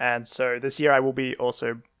skills. And so this year I will be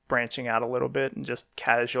also branching out a little bit and just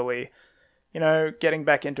casually, getting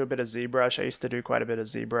back into a bit of ZBrush. I used to do quite a bit of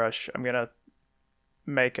ZBrush. I'm going to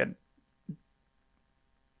make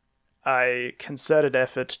a concerted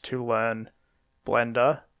effort to learn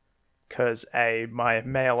Blender because my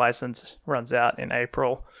Maya license runs out in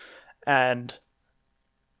April, and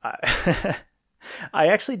I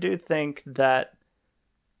actually do think that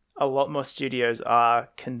a lot more studios are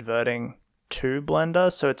converting to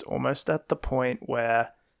Blender, so it's almost at the point where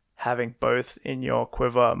having both in your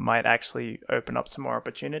quiver might actually open up some more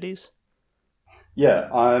opportunities. Yeah,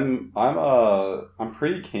 I'm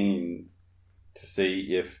pretty keen to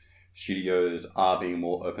see if studios are being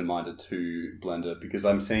more open-minded to Blender, because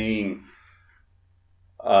I'm seeing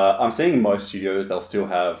most studios, they'll still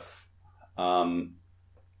have when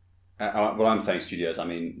I'm saying studios, I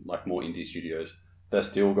mean like more indie studios. They've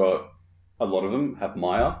still got, a lot of them have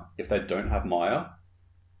Maya. If they don't have Maya,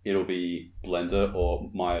 it'll be Blender or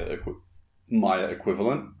Maya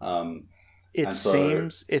equivalent. It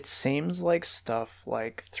seems like stuff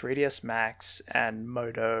like 3ds Max and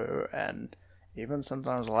Modo and even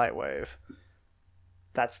sometimes Lightwave,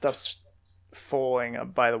 that stuff's falling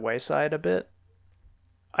by the wayside a bit.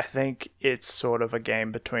 I think it's sort of a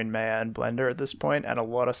game between Maya and Blender at this point, and a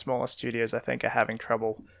lot of smaller studios I think are having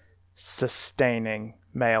trouble sustaining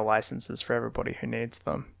Maya licenses for everybody who needs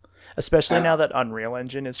them. Especially now that Unreal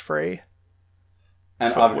Engine is free.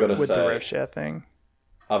 And I've got to with say, the RevShare thing.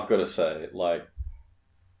 I've got to say, like,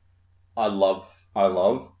 I love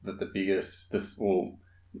that the biggest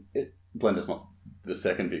Blender's not the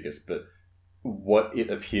second biggest, but what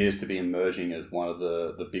it appears to be emerging as one of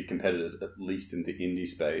the big competitors, at least in the indie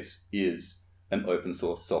space, is an open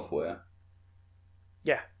source software.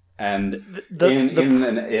 Yeah. And in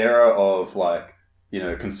an era of, like,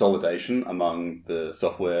 consolidation among the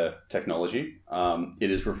software technology,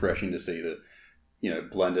 it is refreshing to see that,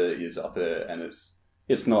 Blender is up there, and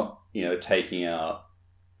it's not, taking out,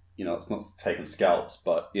 it's not taking scalps,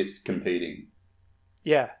 but it's competing.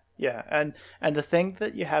 Yeah. Yeah, and the thing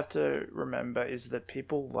that you have to remember is that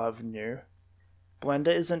people love new.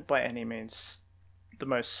 Blender isn't by any means the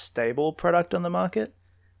most stable product on the market,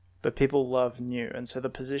 but people love new. And so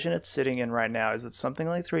the position it's sitting in right now is that something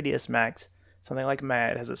like 3ds Max, something like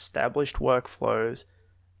Maya, it has established workflows.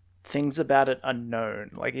 Things about it are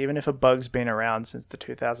known. Like, even if a bug's been around since the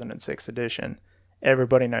 2006 edition,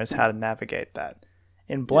 everybody knows how to navigate that.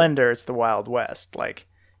 In Blender, It's the Wild West. Like,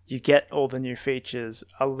 you get all the new features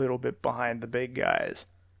a little bit behind the big guys,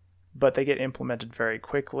 but they get implemented very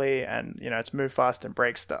quickly, and it's move fast and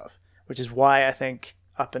break stuff, which is why I think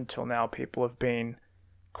up until now people have been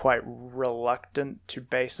quite reluctant to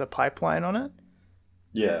base a pipeline on it.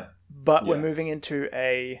 Yeah. But we're moving into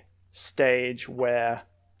a stage where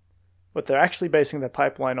what they're actually basing their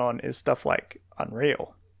pipeline on is stuff like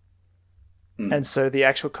Unreal. And so the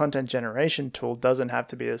actual content generation tool doesn't have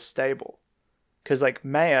to be as stable. Because, like,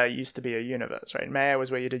 Maya used to be a universe, right? Maya was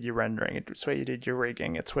where you did your rendering. It's where you did your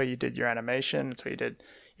rigging. It's where you did your animation. It's where you did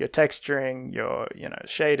your texturing, your,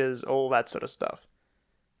 shaders, all that sort of stuff.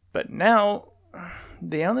 But now,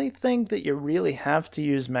 the only thing that you really have to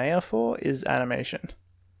use Maya for is animation.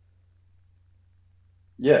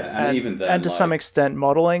 Yeah, and even then... And to some extent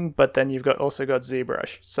modeling, but then you've also got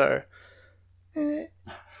ZBrush, so...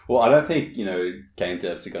 Well, I don't think, game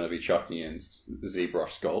devs are going to be chucking in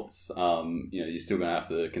ZBrush sculpts. You're still going to have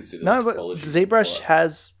to consider No, but ZBrush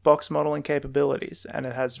has box modeling capabilities, and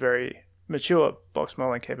it has very mature box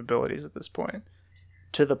modeling capabilities at this point.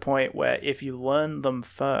 To the point where if you learn them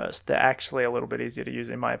first, they're actually a little bit easier to use,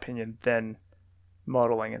 in my opinion, than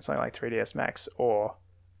modeling in something like 3ds Max or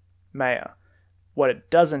Maya. What it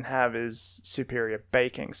doesn't have is superior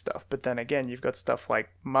baking stuff. But then again, you've got stuff like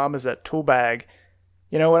Marmoset Toolbag.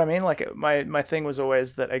 You know what I mean? Like, my thing was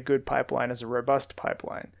always that a good pipeline is a robust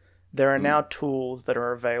pipeline. There are now tools that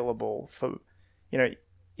are available for,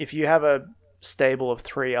 if you have a stable of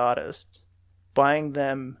 3 artists, buying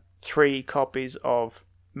them 3 copies of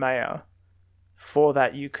Maya, for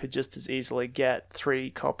that you could just as easily get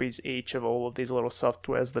 3 copies each of all of these little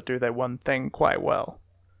softwares that do their one thing quite well.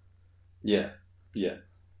 Yeah.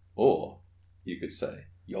 Or you could say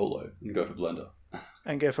YOLO and go for Blender.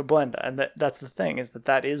 And go for Blender. And that's the thing, is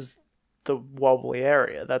that is the wobbly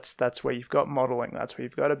area. That's where you've got modeling. That's where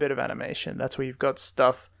you've got a bit of animation. That's where you've got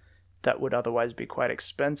stuff that would otherwise be quite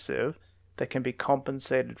expensive that can be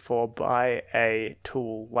compensated for by a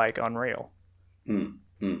tool like Unreal,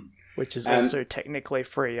 which is also technically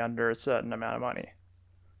free under a certain amount of money.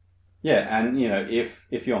 Yeah, and if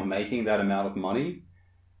you're making that amount of money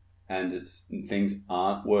and things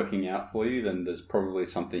aren't working out for you, then there's probably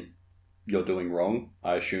something you're doing wrong,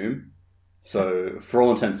 I assume. So, for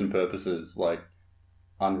all intents and purposes, like,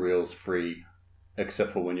 Unreal's free,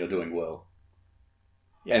 except for when you're doing well.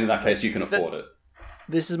 Yeah. And in that case, you can afford it.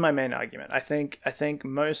 This is my main argument. I think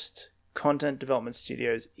most content development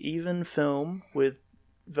studios, even film with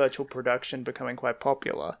virtual production becoming quite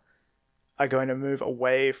popular, are going to move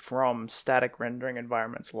away from static rendering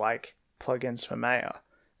environments like plugins for Maya.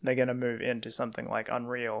 They're going to move into something like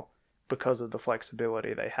Unreal because of the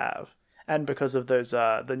flexibility they have. And because of those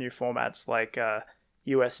the new formats like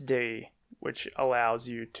USD, which allows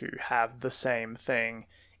you to have the same thing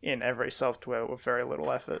in every software with very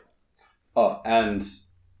little effort. Oh, and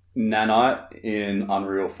Nanite in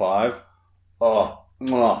Unreal 5.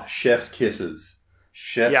 Chef's kisses.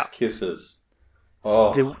 Kisses.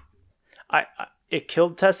 Oh. It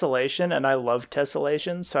killed tessellation, and I love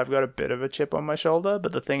tessellation, so I've got a bit of a chip on my shoulder.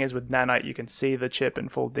 But the thing is, with Nanite, you can see the chip in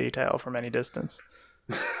full detail from any distance.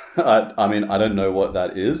 I mean, I don't know what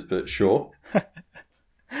that is, but sure.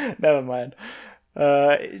 Never mind.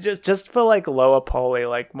 Just for like lower poly,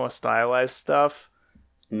 like more stylized stuff,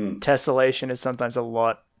 tessellation is sometimes a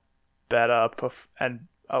lot better and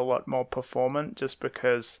a lot more performant, just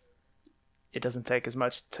because it doesn't take as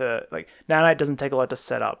much to like Nanite doesn't take a lot to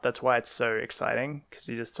set up. That's why it's so exciting because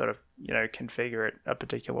you just sort of configure it a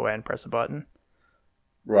particular way and press a button.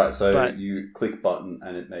 Right. So But you click button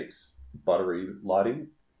and it makes buttery lighting.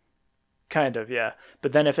 kind of, yeah.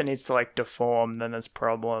 But then if it needs to like deform, then there's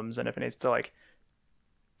problems, and if it needs to like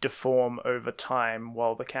deform over time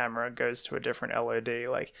while the camera goes to a different LOD,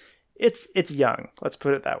 like it's young. Let's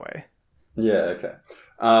put it that way. Yeah. Okay.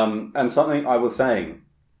 And something I was saying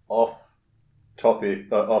off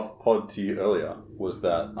topic, off pod to you earlier was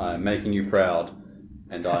that I am making you proud,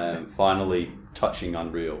 and I am finally touching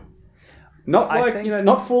Unreal. Not like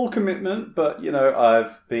not full commitment, but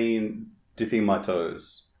I've been dipping my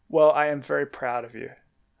toes. Well, I am very proud of you,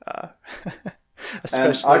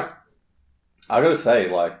 especially. And I gotta say,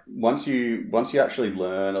 like once you actually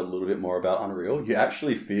learn a little bit more about Unreal, you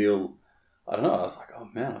actually feel. I don't know. I was like, oh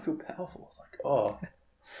man, I feel powerful. I was like, oh,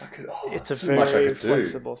 I could. Oh, it's a so much I very could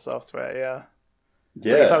flexible software. Yeah.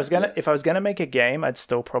 Yeah. Like if I was gonna make a game, I'd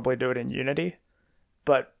still probably do it in Unity,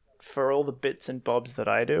 but for all the bits and bobs that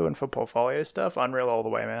I do and for portfolio stuff, Unreal all the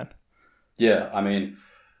way, man. Yeah, I mean,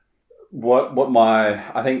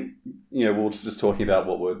 I think we're just talking about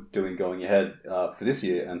what we're doing going ahead for this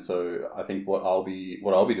year, and so I think what I'll be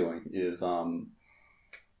doing is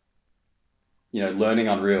learning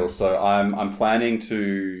Unreal. So I'm planning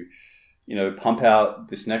to pump out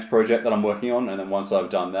this next project that I'm working on, and then once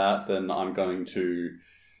I've done that, then I'm going to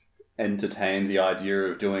entertain the idea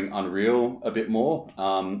of doing Unreal a bit more,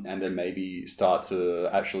 and then maybe start to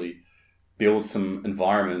actually build some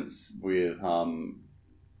environments with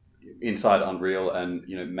inside Unreal and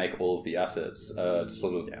make all of the assets to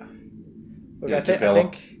sort of Look, I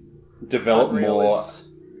develop Unreal more.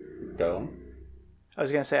 Go on. I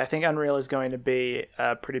was going to say, I think Unreal is going to be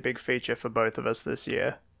a pretty big feature for both of us this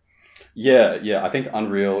year. Yeah. I think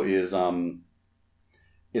Unreal is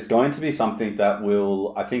going to be something that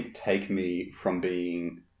will, I think, take me from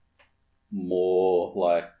being more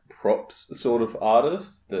like props sort of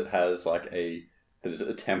artist that is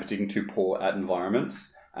attempting to pour at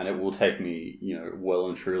environments, and it will take me, well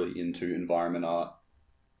and truly into environment art.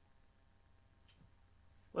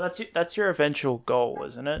 Well, that's your eventual goal,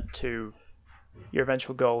 isn't it? Your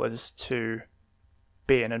eventual goal is to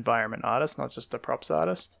be an environment artist, not just a props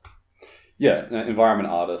artist. Yeah, an environment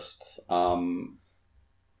artist.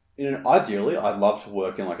 Ideally, I'd love to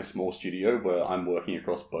work in like a small studio where I'm working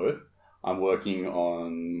across both. I'm working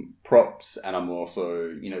on props, and I'm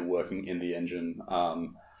also, working in the engine.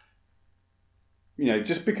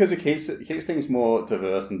 Just because it keeps things more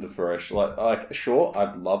diverse and fresh. Like, sure,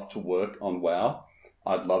 I'd love to work on WoW.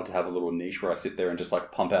 I'd love to have a little niche where I sit there and just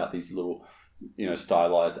like pump out these little,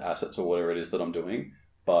 stylized assets or whatever it is that I'm doing.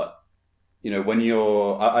 But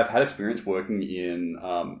I've had experience working in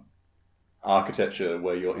architecture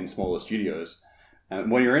where you're in smaller studios,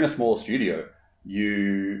 and when you're in a smaller studio,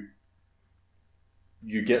 you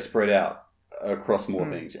get spread out across more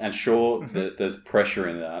things, and sure, there's pressure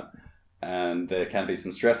in that, and there can be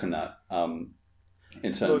some stress in that,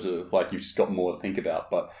 in terms of like you've just got more to think about,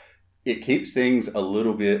 but it keeps things a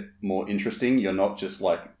little bit more interesting. You're not just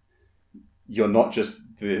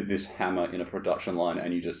this hammer in a production line,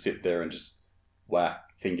 and you just sit there and just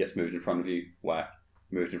whack, thing gets moved in front of you, whack,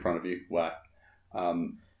 moved in front of you, whack.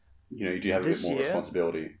 You do have a bit more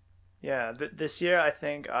responsibility. Yeah, this year I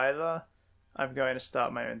think either I'm going to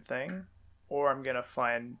start my own thing, or I'm going to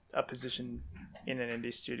find a position in an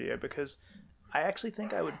indie studio, because I actually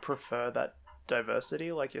think I would prefer that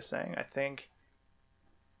diversity, like you're saying. I think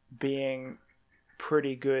being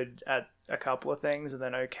pretty good at a couple of things and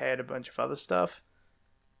then okay at a bunch of other stuff,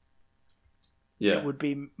 it would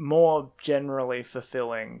be more generally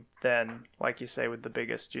fulfilling than, like you say, with the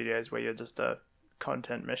bigger studios where you're just a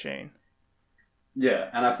content machine. Yeah,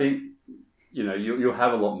 and I think you'll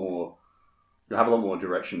have a lot more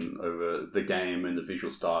direction over the game and the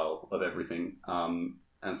visual style of everything.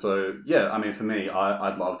 And so I mean, for me,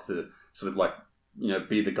 I'd love to sort of like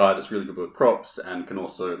be the guy that's really good with props and can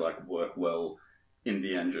also like work well in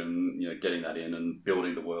the engine, getting that in and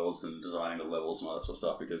building the worlds and designing the levels and all that sort of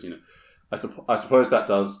stuff, because I suppose that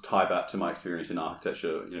does tie back to my experience in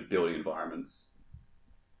architecture, building environments.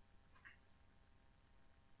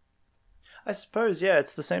 I suppose, yeah,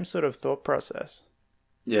 it's the same sort of thought process.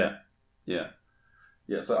 Yeah.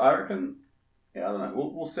 So I reckon, I don't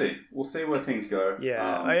know. We'll see. We'll see where things go.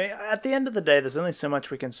 Yeah. At the end of the day, there's only so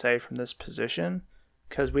much we can say from this position,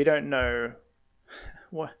 because we don't know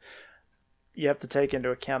what. You have to take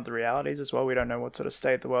into account the realities as well. We don't know what sort of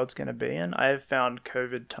state the world's going to be in. I have found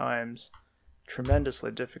COVID times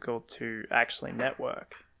tremendously difficult to actually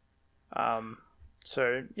network.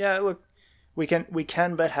 So, yeah, look, we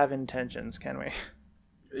can but have intentions, can we?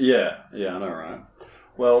 Yeah, I know, right?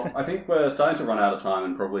 Well, I think we're starting to run out of time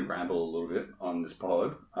and probably ramble a little bit on this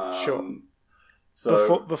pod. Sure.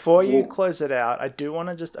 So before you close it out, I do want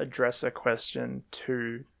to just address a question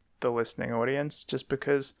to the listening audience, just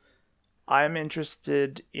because I'm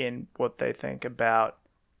interested in what they think about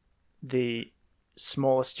the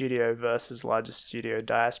smaller studio versus larger studio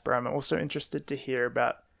diaspora. I'm also interested to hear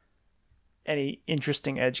about any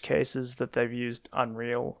interesting edge cases that they've used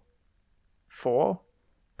Unreal for,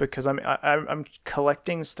 because I'm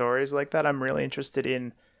collecting stories like that. I'm really interested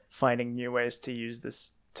in finding new ways to use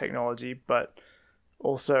this technology, but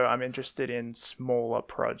also I'm interested in smaller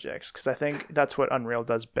projects, because I think that's what Unreal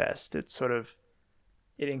does best. It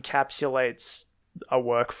encapsulates a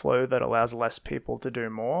workflow that allows less people to do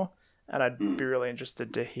more, and I'd be really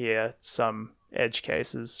interested to hear some edge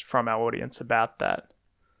cases from our audience about that.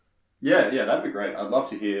 Yeah, that'd be great. I'd love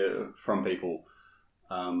to hear from people.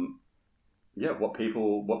 What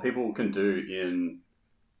people can do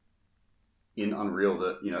in Unreal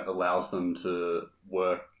that allows them to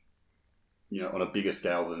work on a bigger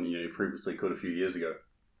scale than you previously could a few years ago.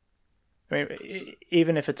 I mean,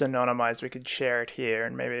 even if it's anonymized, we could share it here,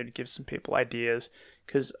 and maybe it'd give some people ideas,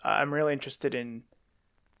 because I'm really interested in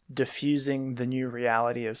diffusing the new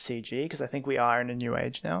reality of CG, because I think we are in a new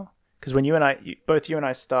age now. Because when both you and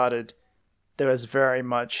I started, there was very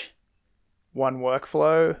much one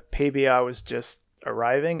workflow. PBR was just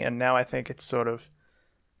arriving, and now I think it's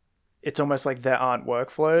almost like there aren't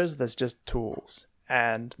workflows, there's just tools.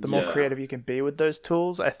 And the more creative you can be with those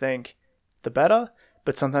tools, I think the better.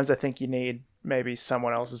 But sometimes I think you need maybe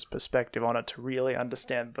someone else's perspective on it to really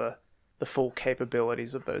understand the full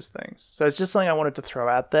capabilities of those things. So it's just something I wanted to throw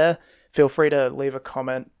out there. Feel free to leave a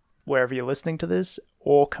comment wherever you're listening to this,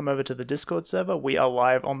 or come over to the Discord server. We are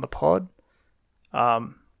live on the pod.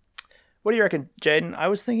 What do you reckon, Jaden? I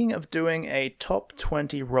was thinking of doing a top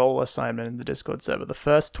 20 role assignment in the Discord server. The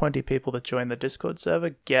first 20 people that join the Discord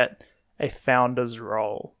server get a founder's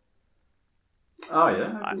role. Oh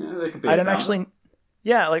yeah, they could be. I don't actually.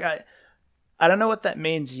 Yeah, like I don't know what that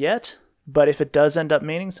means yet, but if it does end up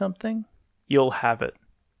meaning something, you'll have it.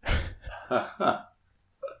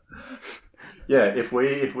 Yeah, if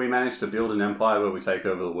we manage to build an empire where we take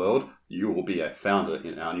over the world, you will be a founder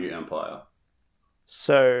in our new empire.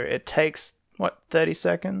 So it takes 30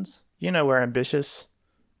 seconds? We're ambitious.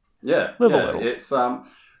 Yeah, Live a little. It's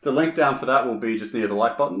the link down for that will be just near the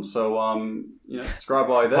like button. So subscribe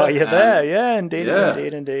while you're there. Oh, you're there. Yeah, indeed.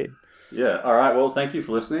 Yeah. All right. Well, thank you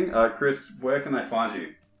for listening, Chris. Where can they find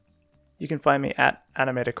you? You can find me at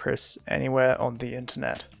AnimatorChris anywhere on the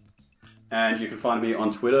internet. And you can find me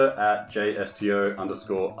on Twitter at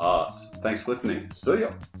JSTO_art. Thanks for listening. See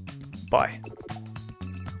ya. Bye.